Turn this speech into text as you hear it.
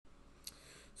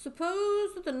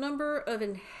Suppose that the number of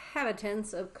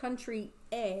inhabitants of country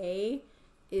A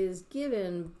is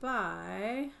given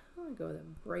by, I'm going to go with a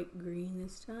bright green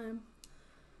this time.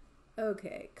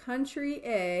 Okay, country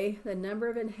A, the number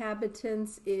of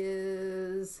inhabitants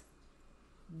is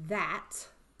that.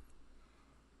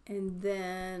 And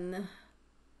then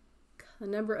the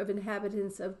number of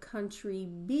inhabitants of country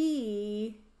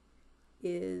B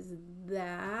is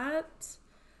that,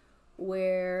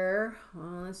 where,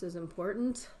 oh, this is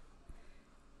important,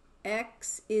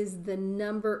 X is the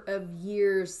number of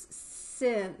years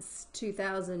since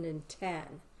 2010.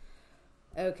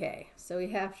 Okay, so we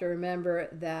have to remember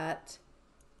that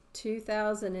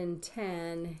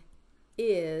 2010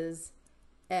 is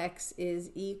X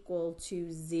is equal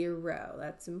to 0.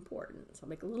 That's important. So I'll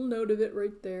make a little note of it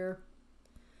right there.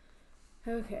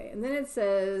 Okay, and then it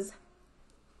says,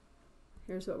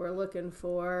 here's what we're looking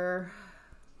for.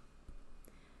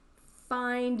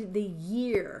 Find the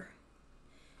year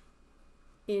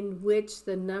in which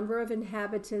the number of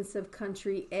inhabitants of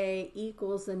country A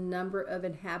equals the number of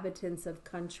inhabitants of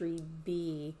country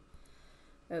B.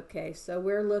 Okay, so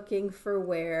we're looking for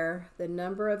where the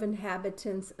number of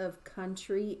inhabitants of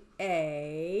country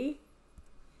A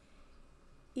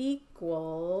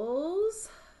equals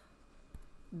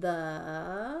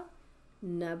the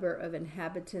number of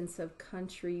inhabitants of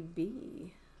country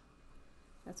B.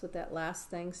 That's what that last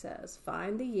thing says.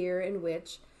 Find the year in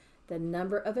which the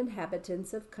number of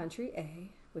inhabitants of country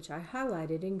A, which I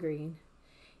highlighted in green,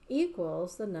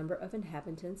 equals the number of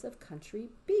inhabitants of country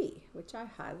B, which I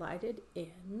highlighted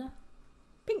in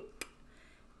pink.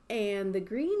 And the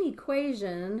green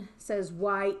equation says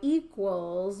y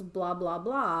equals blah, blah,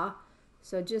 blah.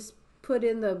 So just put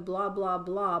in the blah, blah,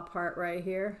 blah part right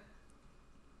here.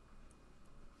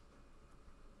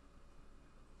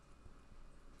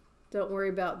 Don't worry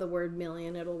about the word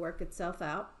million. It'll work itself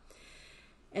out.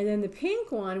 And then the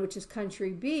pink one, which is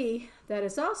country B, that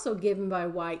is also given by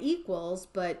y equals,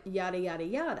 but yada, yada,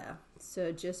 yada.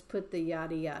 So just put the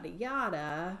yada, yada,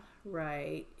 yada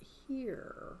right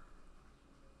here.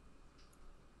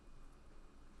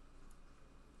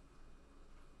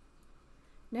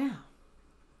 Now,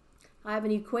 I have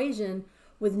an equation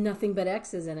with nothing but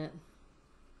x's in it.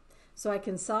 So I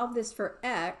can solve this for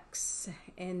x,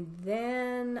 and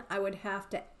then I would have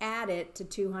to add it to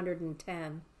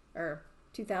 210, or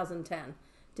 2010,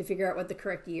 to figure out what the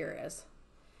correct year is,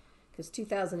 because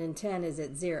 2010 is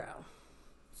at 0.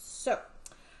 So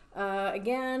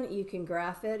again, you can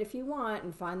graph it if you want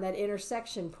and find that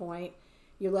intersection point.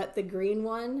 You let the green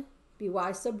one be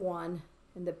y sub 1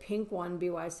 and the pink one be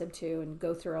y sub 2 and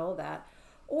go through all of that.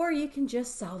 Or you can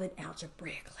just solve it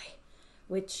algebraically,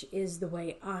 which is the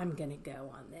way I'm going to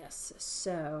go on this.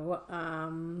 So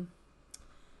I'm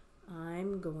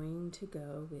going to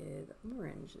go with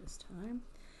orange this time.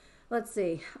 Let's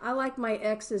see. I like my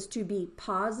x's to be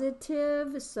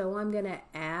positive, so I'm going to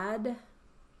add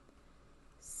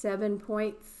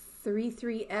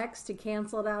 7.33x to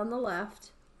cancel it out on the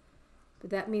left. But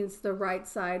that means the right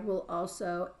side will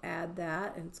also add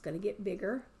that, and it's going to get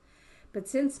bigger. But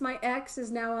since my x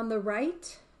is now on the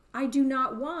right, I do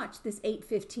not want this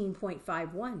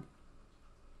 815.51.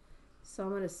 So I'm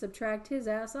going to subtract his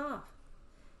ass off.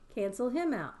 Cancel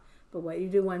him out. But what you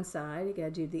do one side, you got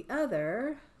to do the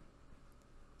other.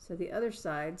 So the other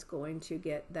side's going to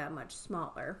get that much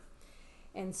smaller.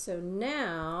 And so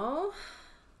now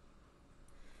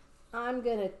I'm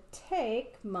going to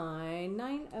take my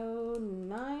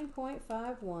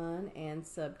 909.51 and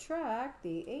subtract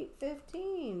the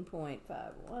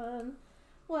 815.51.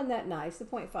 Wasn't that nice? The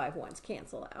 0.51s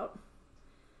cancel out.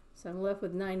 So I'm left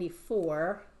with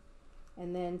 94.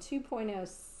 And then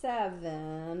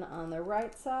 2.07 on the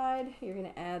right side. You're going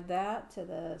to add that to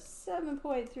the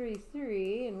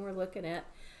 7.33, and we're looking at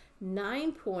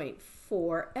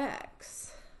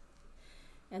 9.4x.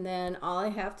 And then all I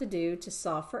have to do to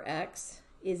solve for x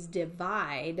is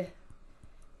divide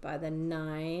by the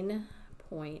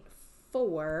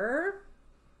 9.4.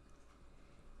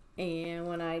 And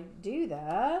when I do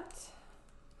that,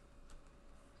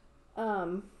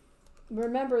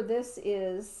 remember this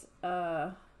is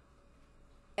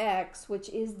x, which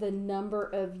is the number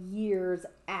of years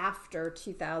after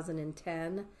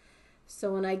 2010.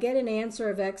 So when I get an answer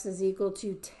of x is equal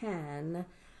to 10,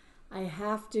 I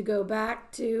have to go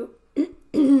back to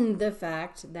the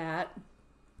fact that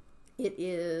it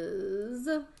is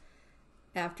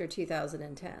after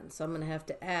 2010. So I'm going to have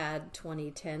to add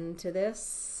 2010 to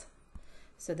this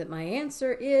so that my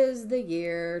answer is the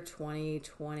year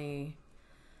 2020.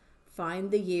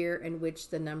 Find the year in which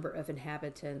the number of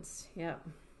inhabitants, yep,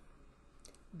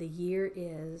 the year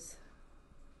is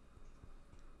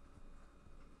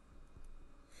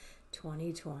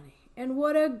 2020. And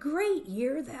what a great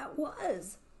year that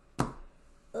was.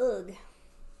 Ugh.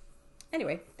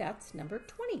 Anyway, that's number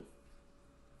 20.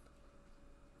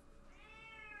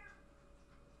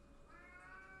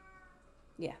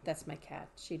 Yeah, that's my cat.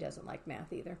 She doesn't like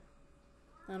math either.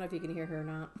 I don't know if you can hear her or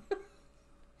not.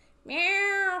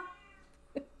 Meow.